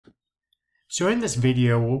So in this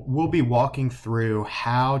video, we'll be walking through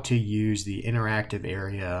how to use the interactive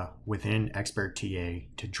area within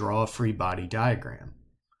ExpertTA to draw a free body diagram.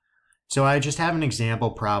 So I just have an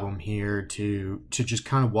example problem here to just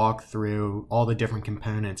kind of walk through all the different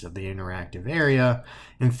components of the interactive area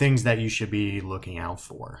and things that you should be looking out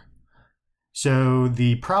for. So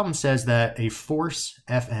the problem says that a force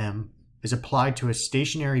Fm is applied to a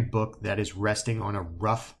stationary book that is resting on a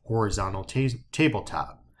rough horizontal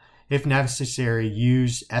tabletop. If necessary,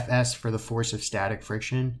 use Fs for the force of static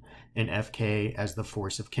friction and Fk as the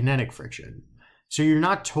force of kinetic friction. So you're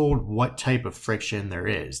not told what type of friction there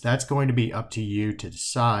is. That's going to be up to you to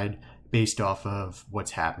decide based off of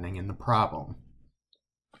what's happening in the problem.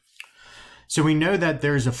 So we know that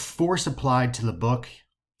there's a force applied to the book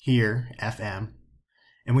here, Fm,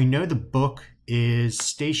 and we know the book is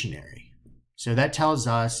stationary. So that tells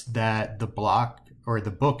us that the block or the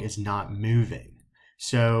book is not moving.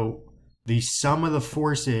 So the sum of the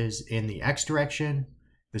forces in the x direction,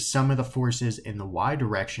 the sum of the forces in the y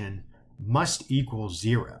direction must equal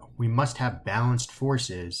 0. We must have balanced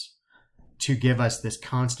forces to give us this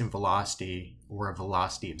constant velocity or a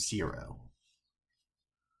velocity of 0.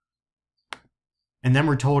 And then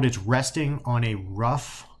we're told it's resting on a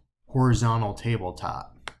rough horizontal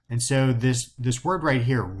tabletop. And so this word right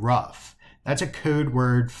here, rough, that's a code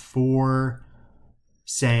word for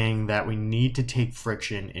saying that we need to take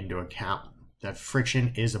friction into account, that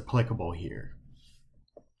friction is applicable here.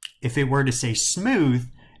 If it were to say smooth,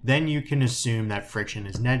 then you can assume that friction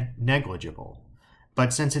is negligible.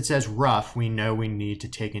 But since it says rough, we know we need to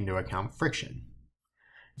take into account friction.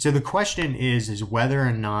 So the question is whether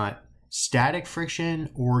or not static friction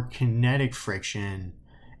or kinetic friction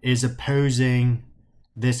is opposing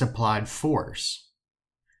this applied force.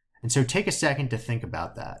 And so take a second to think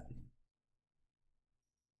about that.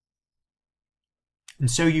 And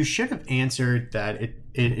so you should have answered that it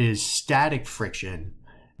is static friction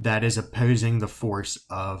that is opposing the force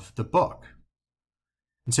of the book.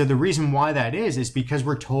 And so the reason why that is because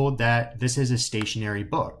we're told that this is a stationary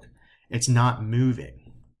book. It's not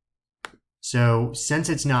moving. So since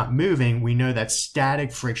it's not moving, we know that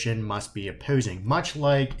static friction must be opposing. Much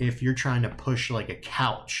like if you're trying to push like a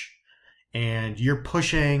couch and you're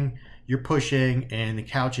pushing and the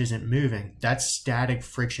couch isn't moving, that's static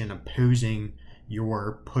friction opposing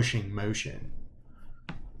your pushing motion.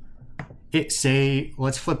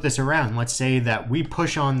 Let's flip this around. Let's say that we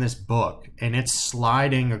push on this book and it's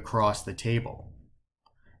sliding across the table.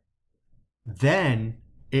 Then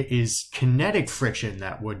it is kinetic friction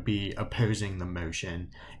that would be opposing the motion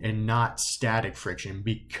and not static friction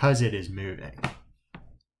because it is moving.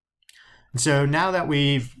 So now that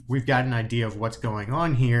we've got an idea of what's going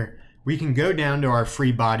on here, we can go down to our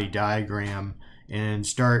free body diagram and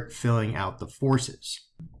start filling out the forces.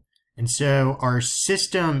 And so our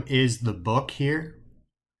system is the book here.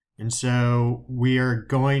 And so we are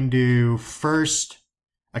going to first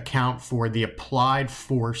account for the applied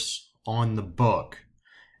force on the book.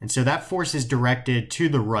 And so that force is directed to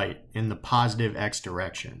the right in the positive x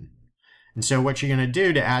direction. And so what you're going to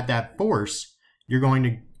do to add that force, you're going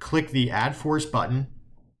to click the add force button.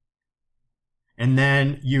 And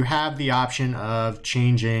then you have the option of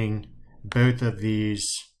changing both of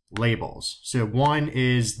these labels. So one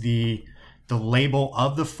is the label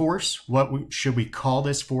of the force. Should we call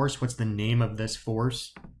this force? What's the name of this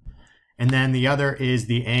force? And then the other is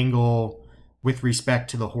the angle with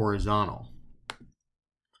respect to the horizontal.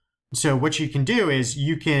 So what you can do is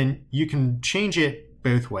you can change it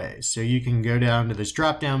both ways. So you can go down to this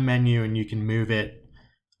drop down menu and you can move it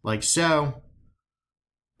like so,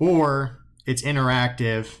 or it's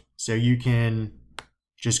interactive, so you can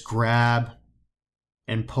just grab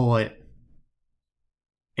and pull it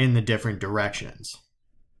in the different directions.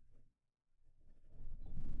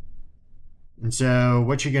 And so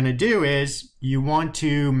what you're going to do is you want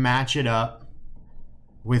to match it up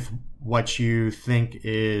with what you think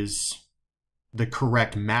is the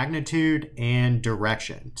correct magnitude and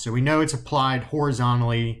direction. So we know it's applied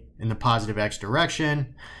horizontally in the positive x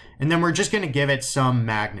direction, and then we're just going to give it some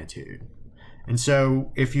magnitude. And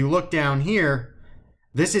so if you look down here,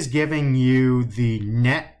 this is giving you the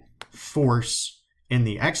net force in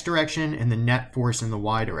the x direction and the net force in the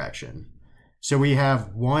y direction. So we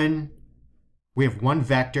have one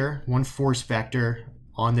vector, one force vector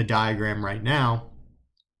on the diagram right now,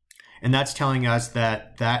 and that's telling us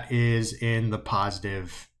that that is in the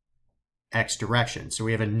positive x direction. So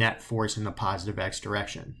we have a net force in the positive x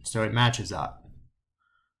direction. So it matches up.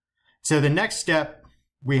 So the next step,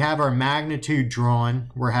 we have our magnitude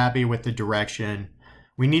drawn. We're happy with the direction.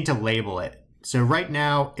 We need to label it. So right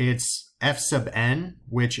now it's F sub n,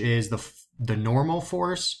 which is the normal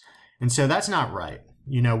force. And so that's not right.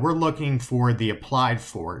 You know, we're looking for the applied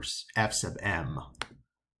force, F sub m.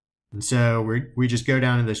 And so we just go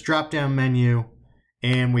down to this drop-down menu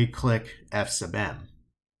and we click F sub m.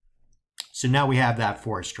 So now we have that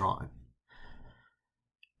force drawn.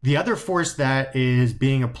 The other force that is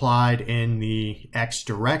being applied in the x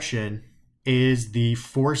direction is the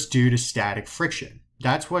force due to static friction.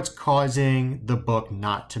 That's what's causing the book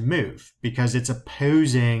not to move, because it's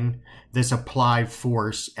opposing this applied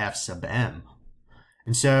force F sub m.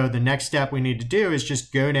 And so the next step we need to do is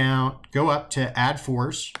just go up to add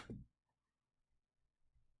force.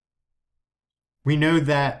 We know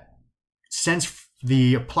that since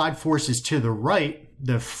the applied force is to the right,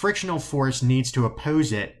 the frictional force needs to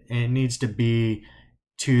oppose it, and it needs to be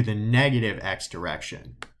to the negative x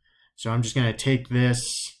direction. So I'm just going to take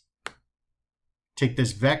this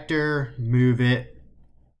vector, move it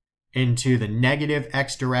into the negative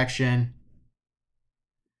x direction.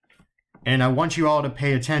 And I want you all to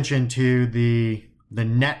pay attention to the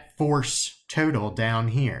net force total down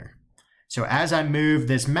here. So as I move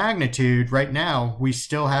this magnitude, right now, we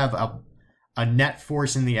still have a net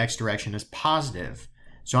force in the x direction is positive.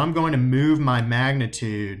 So I'm going to move my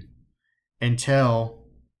magnitude until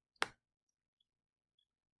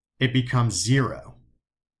it becomes 0.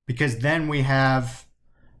 Because then we have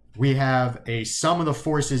a sum of the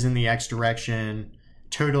forces in the x direction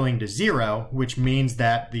totaling to 0, which means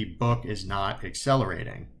that the book is not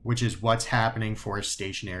accelerating, which is what's happening for a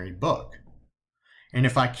stationary book. And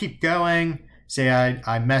if I keep going, say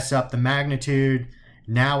I mess up the magnitude,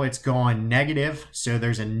 now it's gone negative, so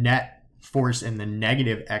there's a net force in the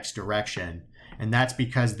negative x direction, and that's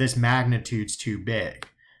because this magnitude's too big.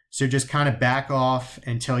 So just kind of back off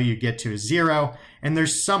until you get to a 0, and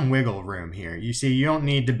there's some wiggle room here. You see, you don't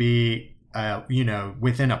need to be, you know,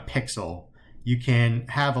 within a pixel. You can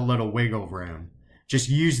have a little wiggle room. Just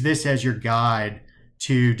use this as your guide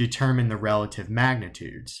to determine the relative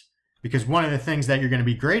magnitudes. Because one of the things that you're going to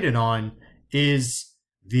be graded on is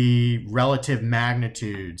the relative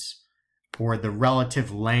magnitudes or the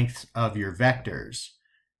relative length of your vectors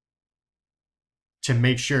to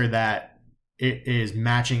make sure that it is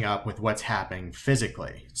matching up with what's happening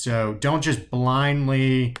physically. So don't just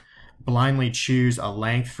blindly choose a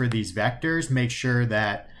length for these vectors. Make sure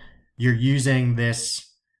that you're using this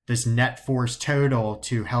net force total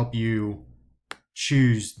to help you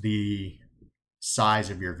choose the size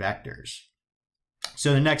of your vectors.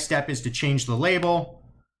 So the next step is to change the label.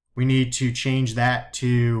 We need to change that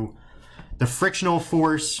to the frictional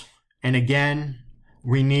force. And again,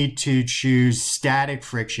 we need to choose static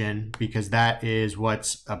friction because that is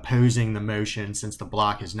what's opposing the motion since the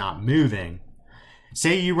block is not moving.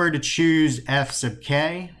 Say you were to choose F sub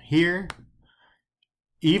k here.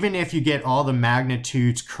 Even if you get all the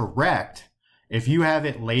magnitudes correct, if you have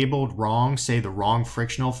it labeled wrong, say the wrong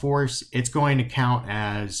frictional force, it's going to count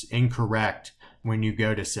as incorrect when you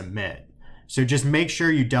go to submit. So just make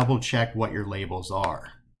sure you double check what your labels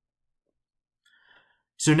are.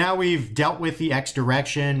 So now we've dealt with the x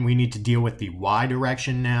direction, we need to deal with the y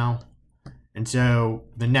direction now. And so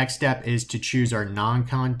the next step is to choose our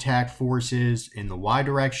non-contact forces in the y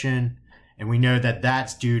direction. And we know that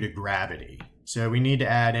that's due to gravity. So we need to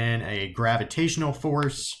add in a gravitational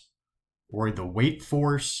force or the weight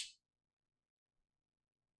force.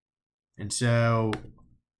 And so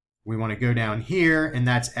we want to go down here, and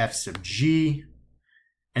that's F sub g.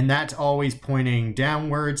 And that's always pointing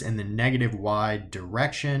downwards in the negative y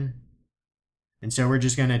direction. And so we're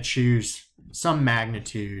just going to choose some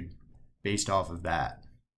magnitude based off of that.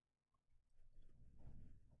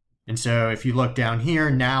 And so if you look down here,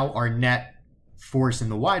 now our net force in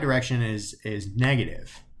the y direction is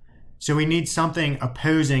negative. So we need something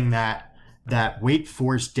opposing that weight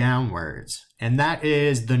force downwards. And that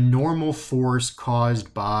is the normal force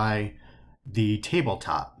caused by the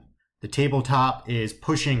tabletop. The tabletop is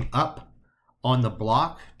pushing up on the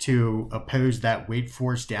block to oppose that weight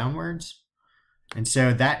force downwards. And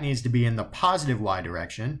so that needs to be in the positive y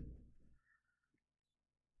direction.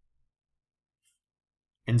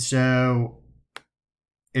 And so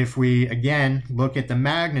if we, again, look at the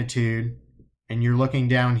magnitude, and you're looking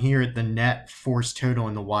down here at the net force total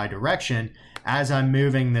in the y direction, as I'm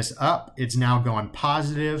moving this up, it's now going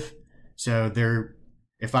positive. So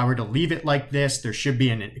if I were to leave it like this, there should be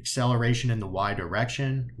an acceleration in the y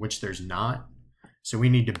direction, which there's not. So we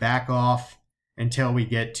need to back off until we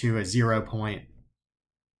get to a 0 point.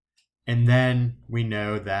 And then we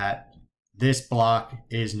know that this block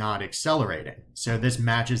is not accelerating. So this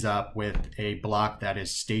matches up with a block that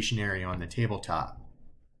is stationary on the tabletop.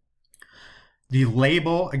 The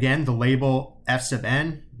label, again, the label F sub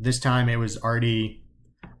n, this time it was already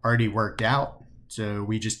worked out. So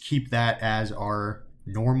we just keep that as our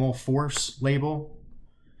normal force label.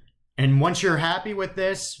 And once you're happy with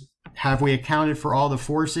this, have we accounted for all the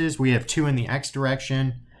forces? We have 2 in the x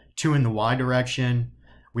direction, 2 in the y direction.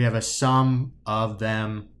 We have a sum of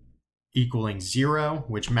them equaling 0,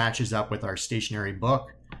 which matches up with our stationary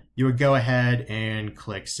book. You would go ahead and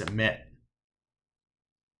click submit.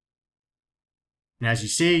 And as you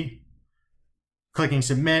see, clicking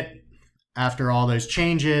submit, after all those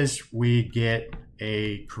changes, we get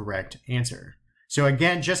a correct answer. So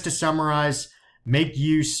again, just to summarize, make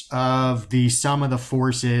use of the sum of the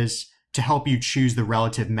forces to help you choose the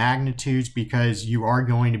relative magnitudes, because you are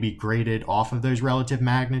going to be graded off of those relative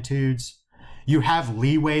magnitudes. You have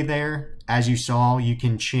leeway there. As you saw, you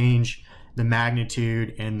can change the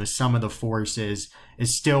magnitude, and the sum of the forces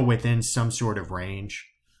is still within some sort of range.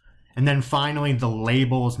 And then finally, the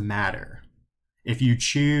labels matter. If you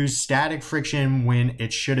choose static friction when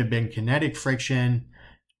it should have been kinetic friction,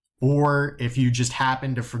 or if you just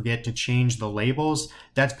happen to forget to change the labels,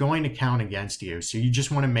 that's going to count against you. So you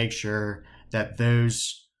just want to make sure that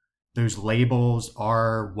those labels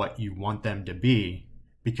are what you want them to be,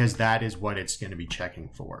 because that is what it's going to be checking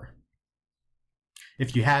for.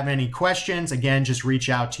 If you have any questions, again, just reach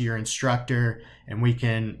out to your instructor and we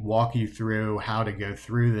can walk you through how to go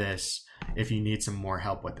through this if you need some more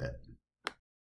help with it.